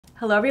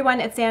Hello everyone,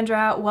 it's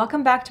Sandra.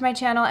 Welcome back to my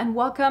channel and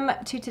welcome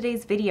to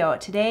today's video.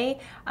 Today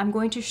I'm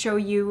going to show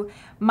you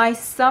my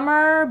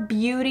summer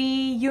beauty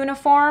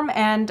uniform,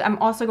 and I'm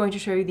also going to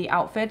show you the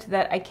outfit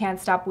that I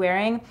can't stop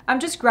wearing. I'm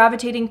just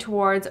gravitating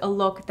towards a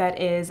look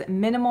that is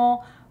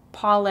minimal,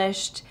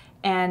 polished,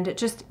 and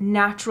just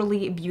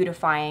naturally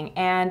beautifying.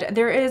 And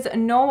there is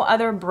no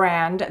other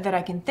brand that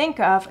I can think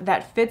of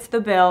that fits the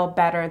bill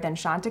better than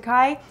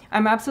Chantecaille.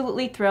 I'm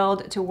absolutely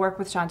thrilled to work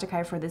with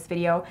Chantecaille for this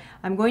video.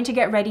 I'm going to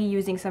get ready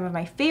using some of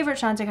my favorite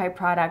Chantecaille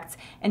products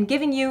and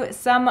giving you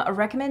some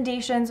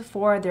recommendations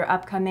for their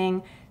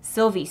upcoming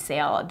Sylvie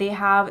sale. They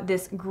have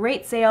this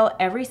great sale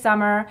every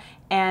summer,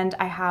 and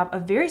I have a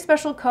very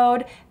special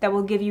code that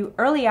will give you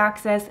early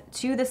access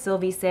to the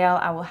Sylvie sale.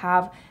 I will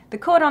have the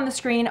code on the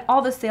screen.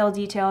 All the sale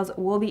details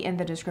will be in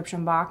the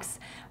description box.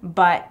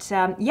 But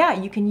yeah,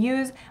 you can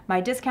use my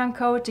discount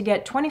code to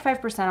get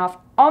 25% off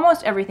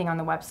almost everything on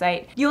the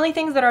website. The only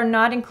things that are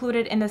not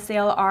included in the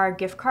sale are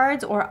gift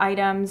cards or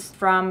items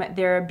from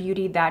their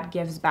Beauty That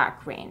Gives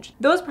Back range.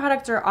 Those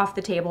products are off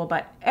the table,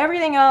 but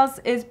everything else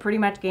is pretty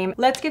much game.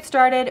 Let's get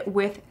started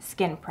with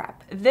skin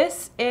prep.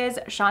 This is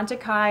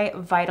Chantecaille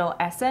Vital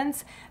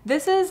Essence.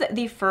 This is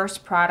the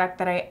first product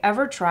that I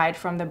ever tried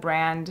from the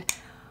brand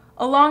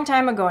a long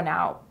time ago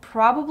now,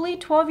 probably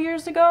 10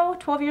 years ago.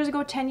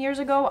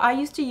 I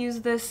used to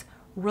use this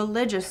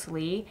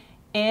religiously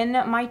in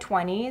my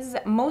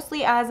 20s,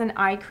 mostly as an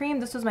eye cream.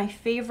 This was my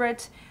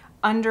favorite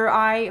under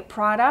eye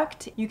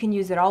product. You can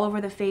use it all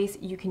over the face.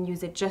 You can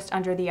use it just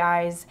under the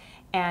eyes.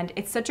 And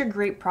it's such a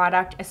great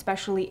product,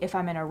 especially if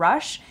I'm in a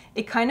rush.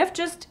 It kind of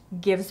just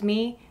gives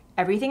me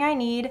everything I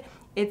need.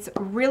 It's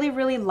really,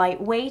 really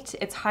lightweight.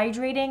 It's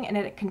hydrating and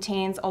it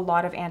contains a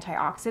lot of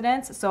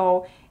antioxidants.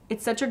 So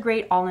it's such a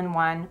great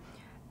all-in-one.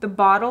 The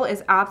bottle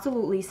is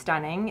absolutely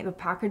stunning. The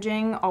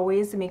packaging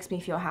always makes me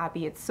feel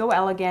happy. It's so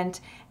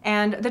elegant.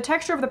 And the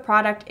texture of the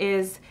product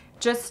is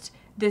just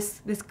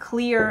this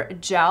clear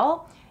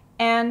gel.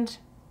 And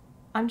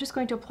I'm just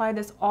going to apply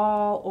this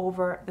all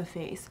over the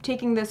face,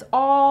 taking this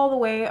all the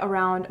way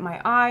around my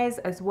eyes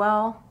as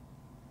well.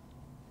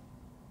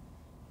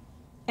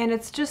 And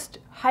it's just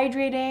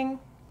hydrating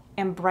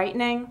and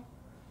brightening.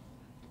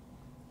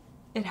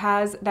 It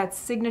has that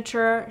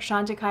signature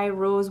Chantecaille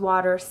rose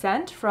water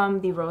scent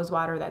from the rose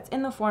water that's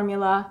in the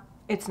formula.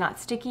 It's not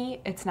sticky,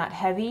 it's not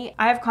heavy.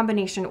 I have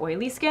combination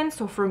oily skin,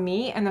 so for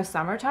me in the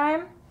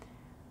summertime,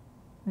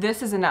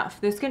 this is enough.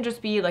 This can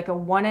just be like a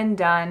one and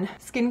done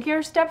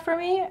skincare step for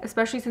me,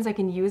 especially since I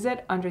can use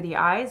it under the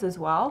eyes as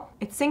well.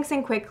 It sinks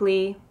in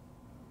quickly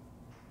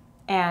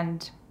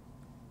and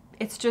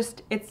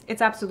it's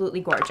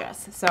absolutely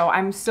gorgeous. So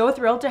I'm so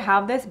thrilled to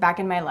have this back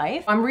in my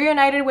life. I'm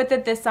reunited with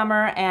it this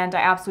summer and I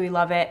absolutely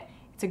love it.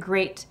 It's a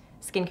great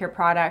skincare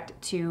product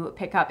to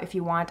pick up if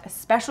you want a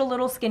special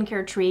little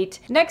skincare treat.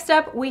 Next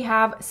up, we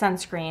have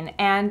sunscreen,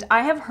 and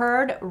I have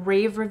heard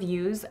rave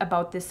reviews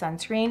about this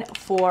sunscreen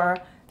for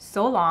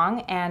so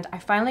long, and I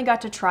finally got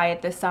to try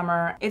it this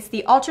summer. It's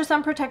the Ultra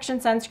Sun Protection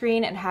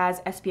Sunscreen. It has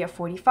SPF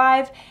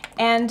 45,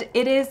 and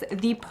it is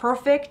the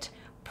perfect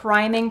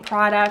priming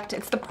product.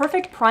 It's the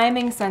perfect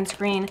priming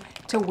sunscreen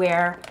to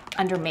wear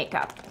under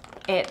makeup.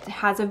 It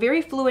has a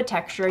very fluid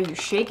texture. You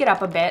shake it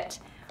up a bit.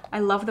 I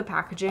love the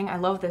packaging. I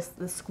love the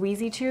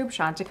squeezy tube.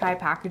 Chantecaille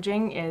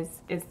packaging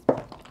is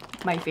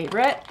my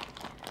favorite.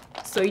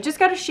 So you just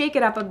got to shake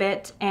it up a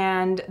bit,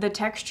 and the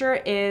texture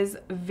is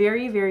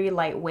very, very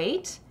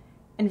lightweight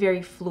and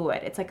very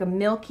fluid. It's like a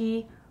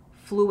milky,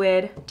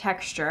 fluid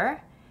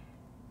texture,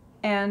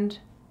 and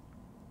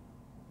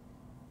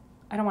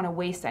I don't want to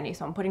waste any,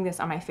 so I'm putting this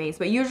on my face.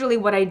 But usually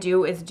what I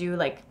do is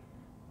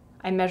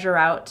I measure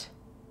out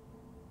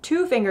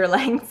 2 finger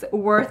lengths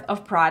worth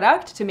of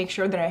product to make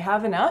sure that I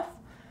have enough,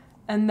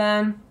 and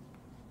then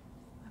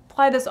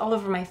apply this all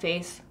over my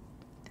face.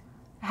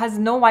 It has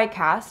no white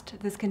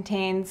cast. This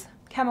contains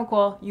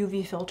chemical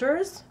UV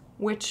filters,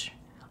 which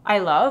I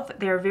love.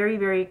 They're very,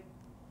 very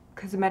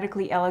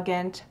cosmetically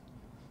elegant.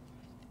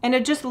 And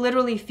it just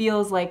literally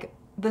feels like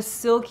the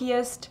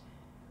silkiest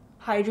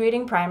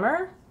hydrating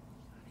primer.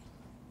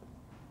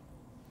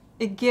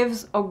 It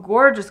gives a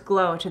gorgeous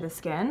glow to the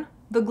skin.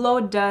 The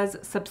glow does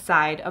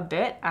subside a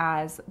bit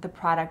as the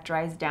product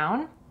dries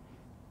down,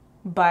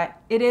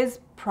 but it is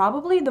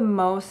probably the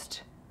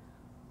most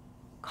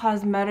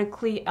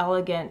cosmetically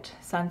elegant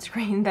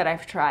sunscreen that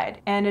I've tried,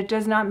 and it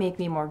does not make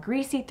me more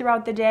greasy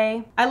throughout the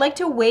day. I like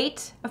to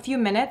wait a few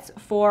minutes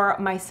for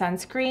my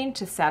sunscreen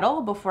to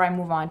settle before I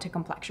move on to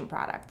complexion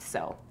products,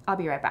 so I'll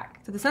be right back.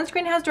 So the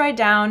sunscreen has dried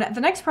down.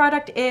 The next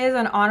product is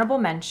an honorable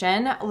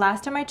mention.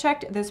 Last time I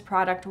checked, this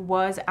product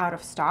was out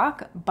of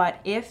stock,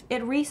 but if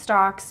it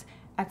restocks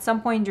at some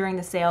point during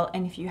the sale,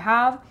 and if you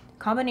have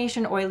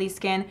combination oily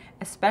skin,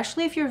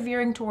 especially if you're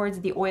veering towards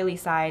the oily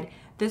side,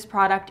 this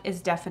product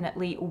is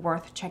definitely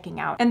worth checking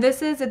out. And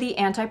this is the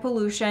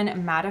anti-pollution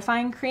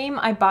mattifying cream.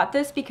 I bought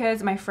this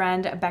because my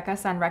friend Becca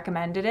Sun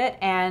recommended it,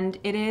 and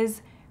it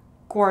is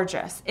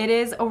gorgeous. It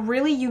is a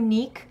really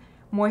unique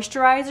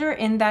moisturizer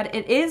in that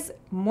it is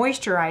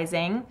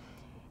moisturizing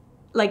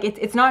like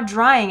it's not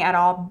drying at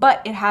all,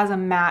 but it has a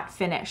matte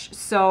finish.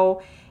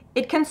 So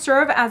it can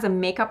serve as a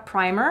makeup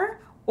primer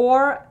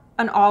or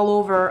an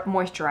all-over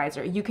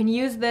moisturizer. You can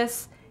use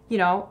this, you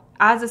know,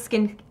 as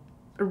a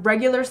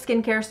regular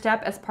skincare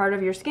step as part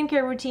of your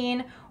skincare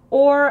routine,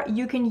 or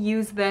you can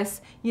use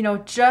this, you know,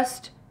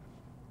 just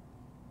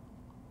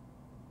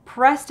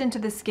pressed into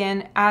the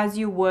skin as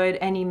you would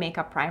any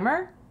makeup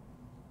primer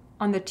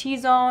on the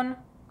T-zone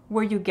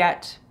where you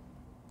get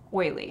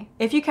oily.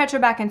 If you catch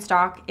it back in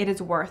stock, it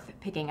is worth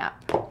picking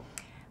up.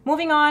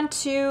 Moving on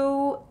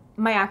to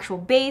my actual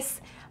base.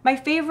 My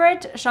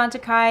favorite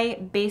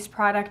Chantecaille base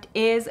product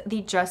is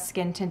the Just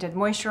Skin Tinted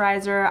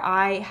Moisturizer.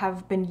 I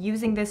have been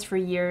using this for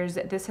years.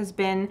 This was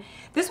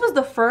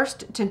the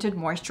first tinted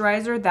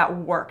moisturizer that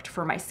worked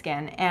for my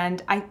skin.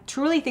 And I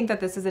truly think that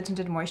this is a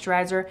tinted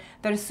moisturizer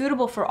that is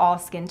suitable for all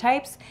skin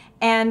types.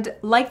 And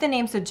like the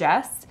name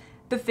suggests,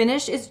 the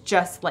finish is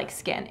just like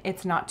skin.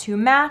 It's not too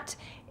matte,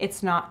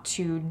 it's not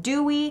too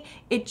dewy,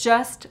 it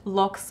just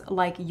looks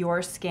like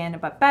your skin,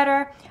 but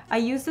better. I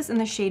use this in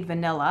the shade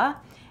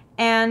Vanilla,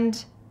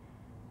 and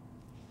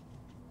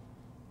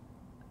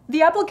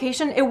the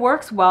application, it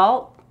works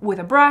well with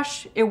a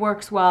brush, it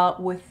works well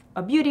with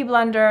a beauty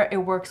blender, it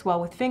works well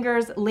with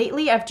fingers.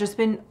 Lately, I've just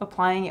been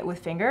applying it with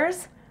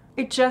fingers.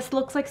 It just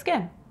looks like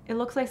skin. It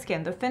looks like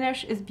skin. The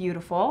finish is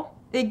beautiful.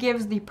 It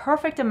gives the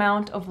perfect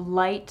amount of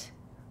light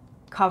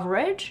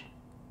coverage,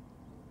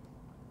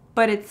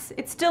 but it's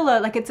still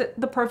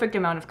the perfect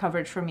amount of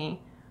coverage for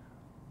me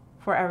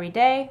for every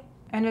day,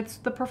 and it's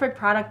the perfect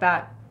product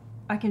that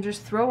I can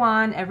just throw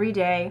on every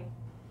day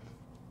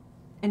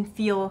and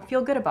feel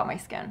good about my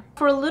skin.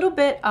 For a little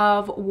bit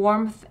of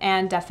warmth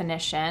and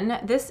definition,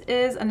 this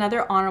is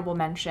another honorable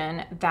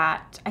mention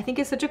that I think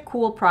is such a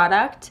cool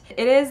product.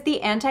 It is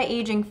the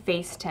Anti-Aging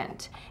Face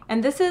Tint,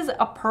 and this is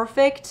a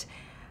perfect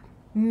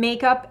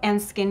makeup and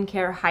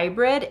skincare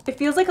hybrid. It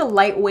feels like a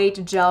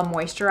lightweight gel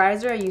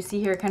moisturizer. You see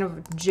here it kind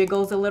of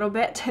jiggles a little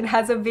bit. It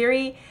has a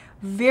very,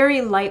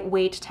 very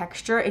lightweight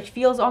texture. It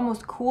feels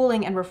almost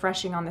cooling and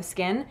refreshing on the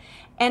skin,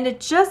 and it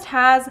just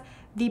has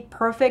the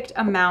perfect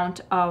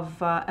amount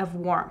of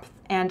warmth.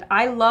 And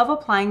I love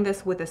applying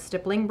this with a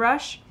stippling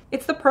brush.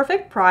 It's the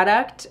perfect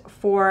product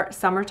for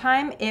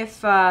summertime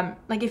if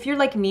you're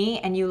like me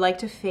and you like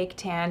to fake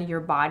tan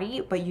your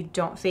body, but you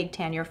don't fake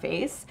tan your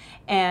face,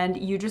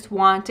 and you just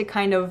want to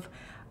kind of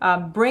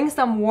bring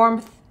some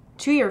warmth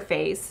to your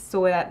face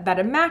so that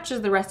it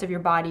matches the rest of your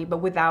body, but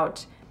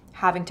without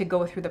having to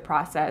go through the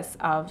process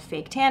of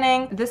fake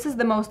tanning. This is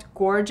the most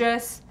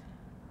gorgeous,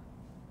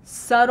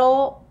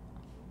 subtle,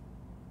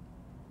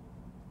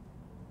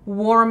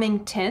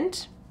 warming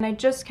tint. And I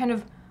just kind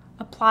of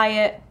apply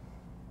it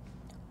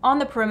on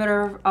the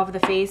perimeter of the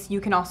face. You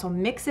can also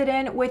mix it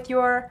in with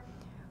your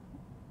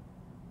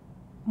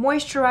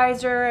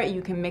moisturizer.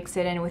 You can mix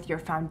it in with your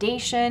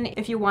foundation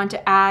if you want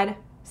to add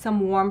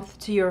some warmth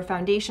to your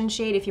foundation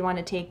shade, if you want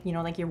to take, you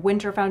know, like your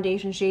winter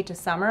foundation shade to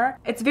summer.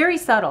 It's very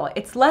subtle.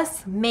 It's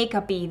less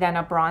makeup-y than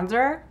a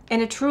bronzer, and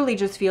it truly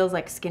just feels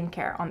like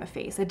skincare on the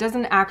face. It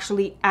doesn't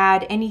actually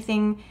add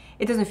anything.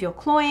 It doesn't feel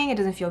cloying. It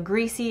doesn't feel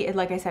greasy.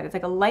 Like I said, it's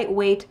like a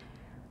lightweight,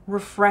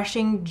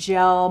 refreshing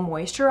gel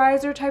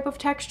moisturizer type of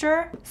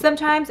texture.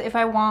 Sometimes if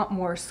I want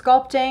more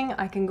sculpting,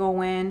 I can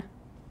go in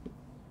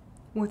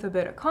with a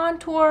bit of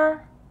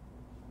contour.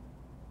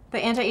 The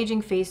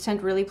Anti-Aging Face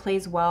Tint really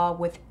plays well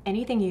with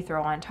anything you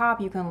throw on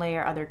top. You can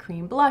layer other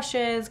cream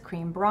blushes,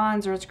 cream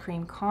bronzers,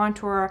 cream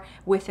contour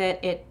with it.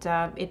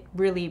 It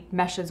really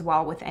meshes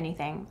well with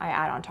anything I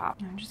add on top.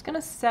 I'm just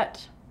gonna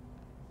set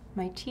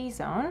my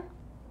T-zone.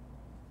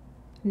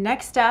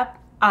 Next up,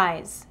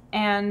 eyes.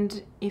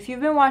 And if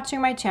you've been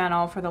watching my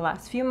channel for the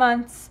last few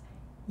months,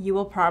 you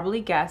will probably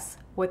guess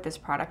what this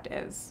product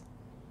is.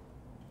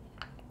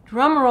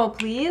 Drum roll,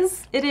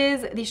 please. It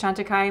is the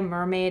Chantecaille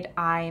Mermaid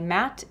Eye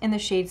Matte in the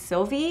shade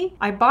Sylvie.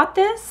 I bought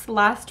this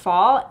last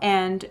fall,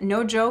 and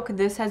no joke,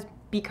 this has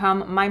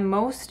become my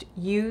most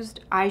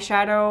used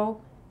eyeshadow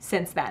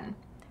since then.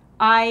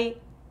 I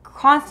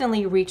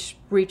constantly reach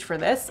for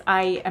this.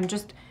 I am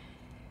just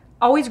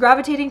always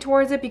gravitating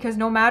towards it because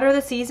no matter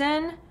the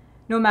season,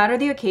 no matter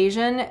the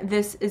occasion,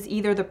 this is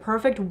either the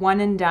perfect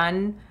one and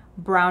done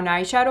brown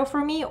eyeshadow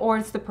for me, or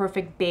it's the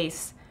perfect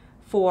base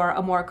for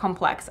a more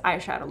complex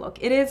eyeshadow look.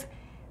 It is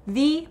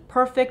the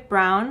perfect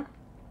brown,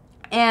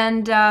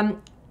 and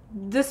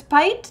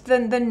despite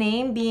the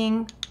name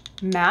being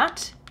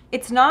matte,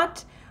 it's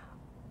not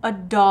a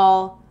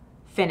dull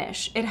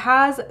finish. It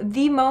has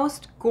the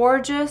most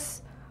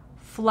gorgeous,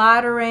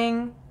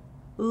 flattering,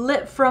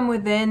 lit from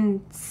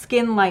within,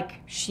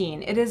 skin-like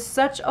sheen. It is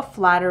such a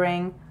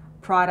flattering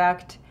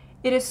product.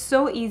 It is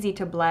so easy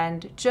to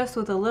blend just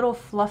with a little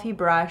fluffy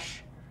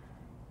brush.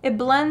 It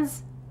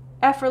blends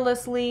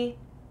effortlessly,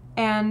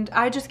 and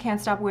I just can't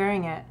stop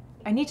wearing it.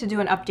 I need to do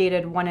an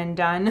updated one and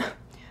done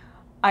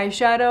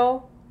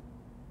eyeshadow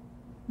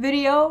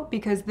video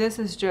because this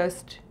is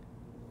just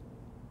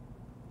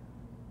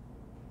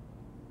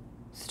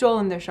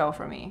stolen the show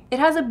for me. It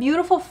has a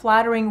beautiful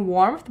flattering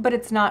warmth, but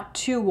it's not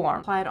too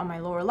warm. Apply it on my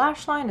lower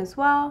lash line as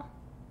well.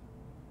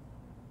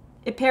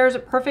 It pairs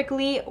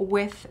perfectly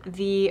with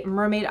the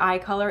mermaid eye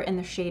color in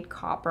the shade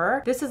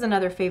Copper. This is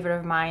another favorite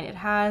of mine. It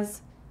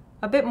has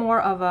a bit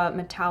more of a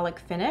metallic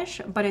finish,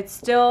 but it's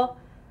still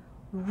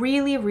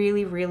really,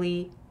 really,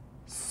 really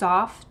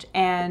soft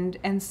and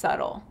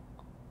subtle.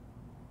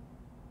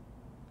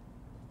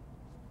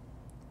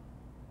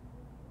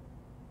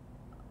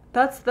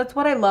 That's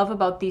what I love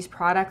about these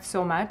products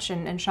so much,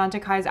 and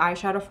Chantecaille's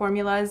eyeshadow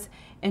formulas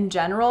in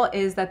general,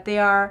 is that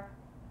they're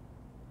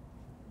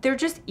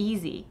just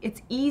easy.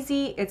 It's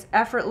easy, it's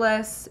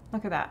effortless.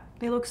 Look at that.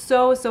 They look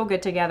so, so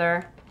good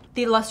together.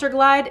 The Luster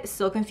Glide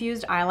Silk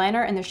Infused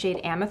Eyeliner in the shade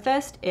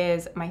Amethyst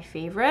is my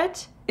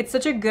favorite. It's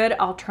such a good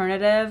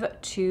alternative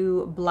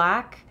to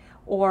black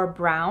or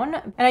brown,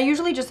 and I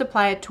usually just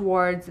apply it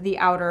towards the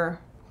outer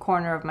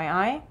corner of my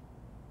eye,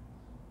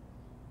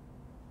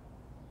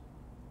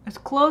 as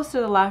close to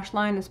the lash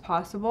line as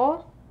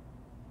possible.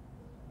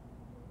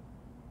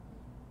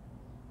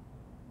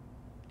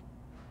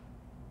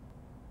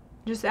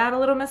 Just add a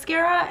little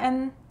mascara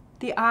and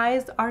the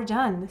eyes are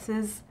done. This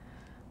is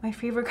my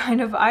favorite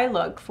kind of eye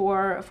look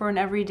for an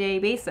everyday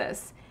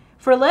basis.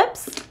 For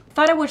lips,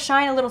 thought I would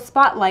shine a little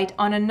spotlight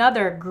on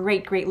another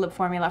great lip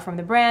formula from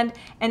the brand,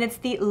 and it's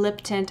the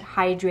Lip Tint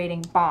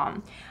Hydrating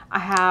Balm. I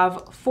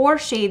have 4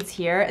 shades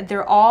here.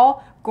 They're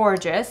all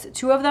gorgeous.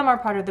 2 of them are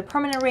part of the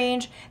permanent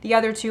range. The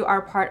other 2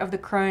 are part of the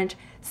current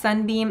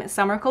Sunbeam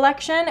summer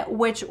collection,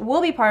 which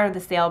will be part of the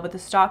sale, but the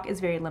stock is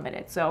very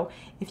limited. So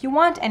if you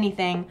want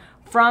anything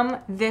from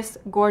this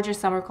gorgeous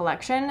summer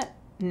collection,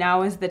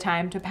 now is the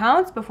time to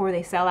pounce before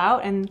they sell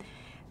out and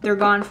they're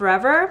gone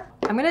forever.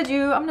 I'm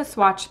gonna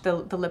swatch the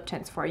lip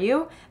tints for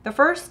you. The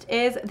first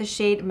is the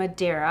shade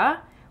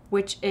Madeira,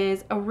 which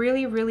is a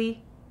really,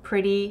 really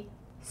pretty,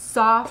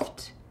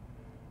 soft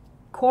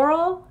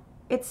coral.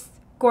 It's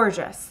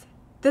gorgeous.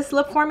 This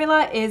lip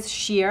formula is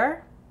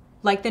sheer,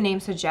 like the name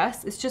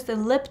suggests. It's just a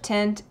lip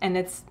tint and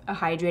it's a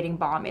hydrating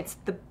balm. It's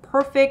the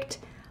perfect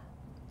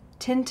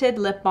tinted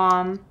lip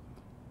balm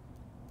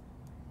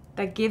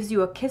that gives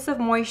you a kiss of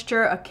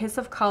moisture, a kiss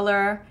of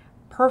color,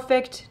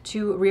 perfect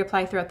to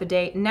reapply throughout the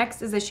day.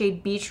 Next is the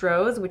shade Beach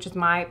Rose, which is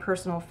my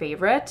personal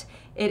favorite.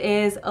 It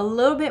is a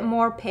little bit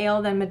more pale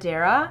than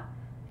Madeira.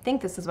 I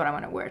think this is what I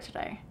want to wear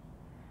today.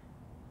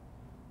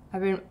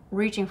 I've been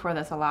reaching for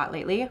this a lot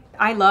lately.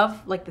 I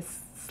love like the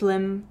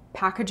slim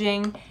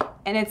packaging,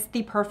 and it's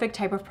the perfect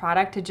type of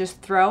product to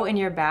just throw in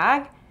your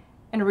bag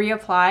and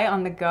reapply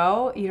on the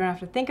go. You don't have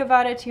to think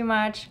about it too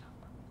much.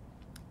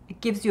 It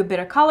gives you a bit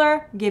of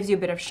color, gives you a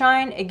bit of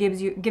shine, it gives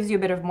you a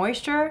bit of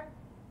moisture.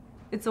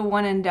 It's a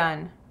one and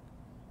done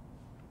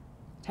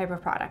type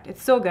of product.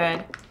 It's so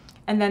good.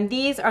 And then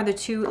these are the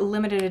 2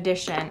 limited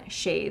edition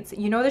shades.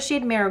 You know the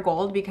shade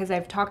Marigold because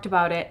I've talked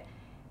about it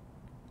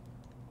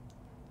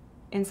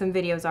in some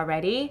videos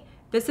already.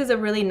 This is a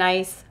really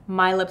nice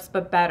My Lips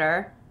But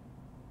Better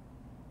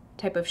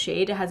type of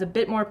shade. It has a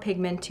bit more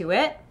pigment to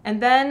it.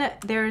 And then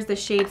there's the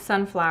shade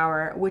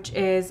Sunflower, which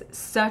is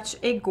such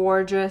a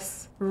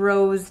gorgeous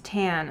rose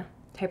tan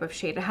type of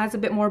shade. It has a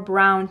bit more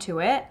brown to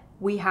it.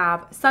 We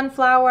have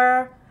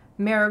Sunflower,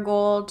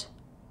 Marigold,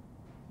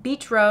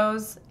 Beach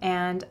Rose,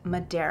 and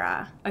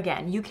Madeira.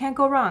 Again, you can't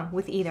go wrong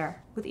with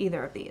either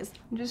of these.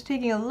 I'm just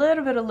taking a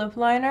little bit of lip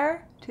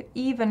liner to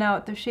even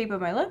out the shape of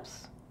my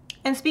lips.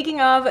 And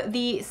speaking of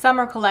the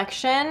summer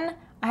collection,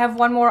 I have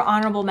one more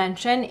honorable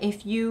mention.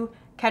 If you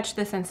catch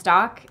this in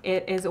stock,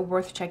 it is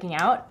worth checking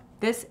out.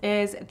 This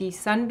is the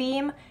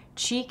Sunbeam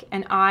Cheek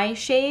and Eye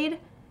shade.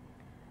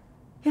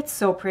 It's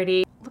so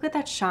pretty. Look at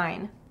that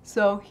shine.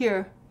 So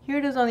here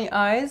it is on the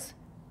eyes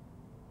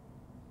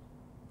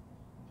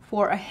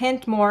for a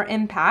hint more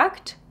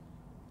impact.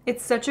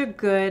 It's such a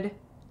good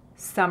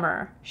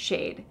summer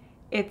shade.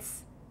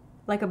 It's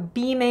like a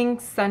beaming,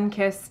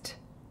 sun-kissed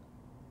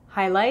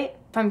highlight.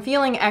 If I'm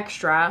feeling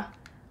extra,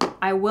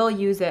 I will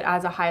use it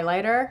as a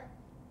highlighter.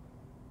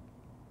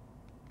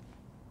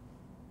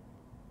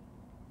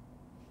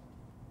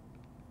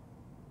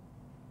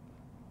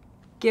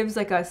 Gives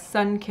like a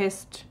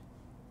sun-kissed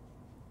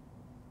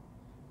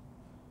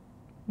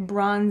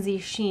bronzy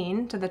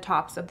sheen to the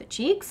tops of the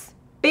cheeks.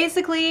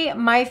 Basically,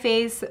 my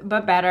face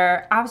but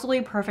better,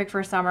 absolutely perfect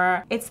for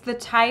summer. It's the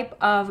type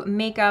of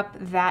makeup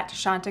that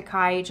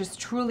Chantecaille just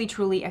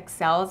truly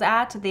excels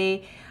at.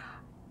 They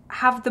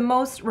have the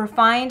most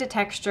refined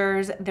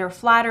textures, they're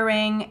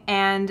flattering,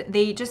 and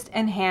they just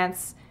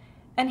enhance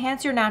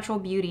your natural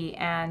beauty,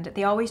 and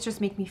they always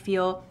just make me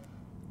feel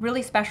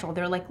really special.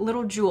 They're like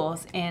little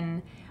jewels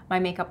in my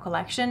makeup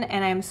collection,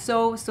 and I am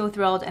so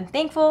thrilled and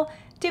thankful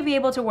to be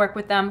able to work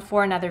with them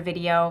for another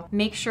video.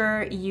 Make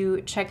sure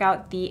you check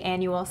out the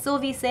annual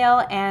Sylvie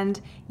sale and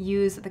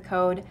use the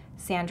code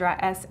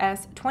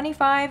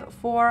SandraSS25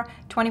 for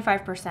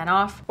 25%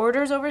 off.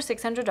 Orders over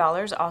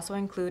 $600 also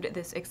include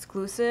this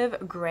exclusive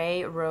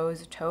gray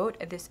rose tote.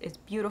 This is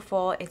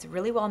beautiful. It's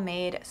really well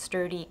made,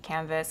 sturdy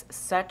canvas,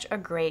 such a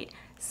great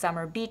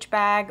summer beach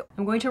bag.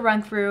 I'm going to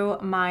run through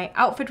my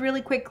outfit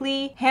really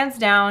quickly. Hands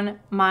down,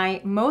 my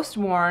most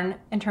worn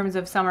in terms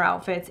of summer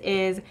outfits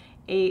is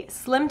a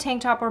slim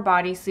tank top or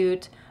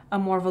bodysuit a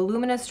more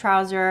voluminous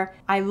trouser.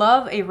 I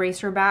love a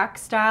racer back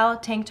style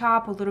tank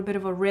top, a little bit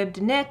of a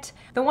ribbed knit.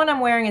 The one I'm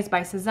wearing is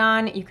by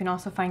Cezanne. You can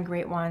also find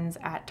great ones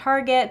at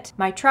Target.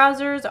 My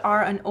trousers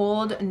are an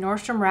old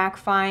Nordstrom Rack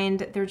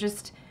find. They're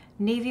just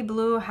navy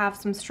blue, have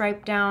some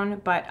stripe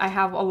down, but I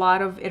have a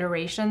lot of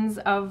iterations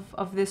of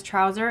this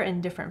trouser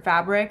in different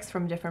fabrics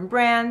from different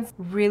brands.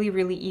 Really,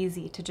 really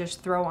easy to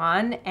just throw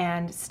on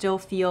and still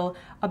feel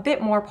a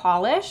bit more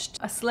polished.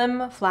 A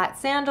slim flat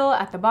sandal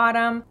at the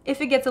bottom.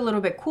 If it gets a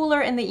little bit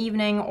cooler in the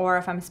evening or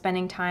if I'm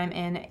spending time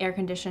in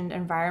air-conditioned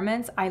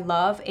environments, I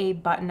love a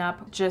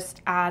button-up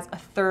just as a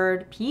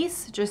third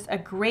piece. Just a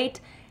great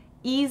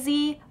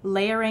easy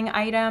layering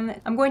item.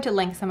 I'm going to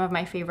link some of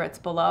my favorites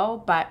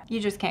below, but you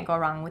just can't go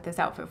wrong with this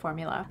outfit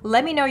formula.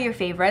 Let me know your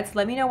favorites.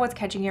 Let me know what's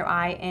catching your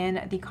eye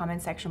in the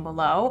comment section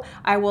below.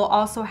 I will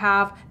also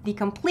have the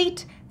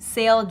complete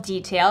sale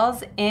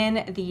details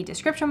in the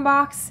description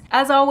box.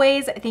 As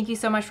always, thank you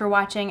so much for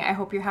watching. I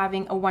hope you're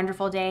having a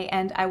wonderful day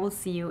and I will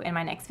see you in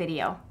my next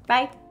video.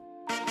 Bye.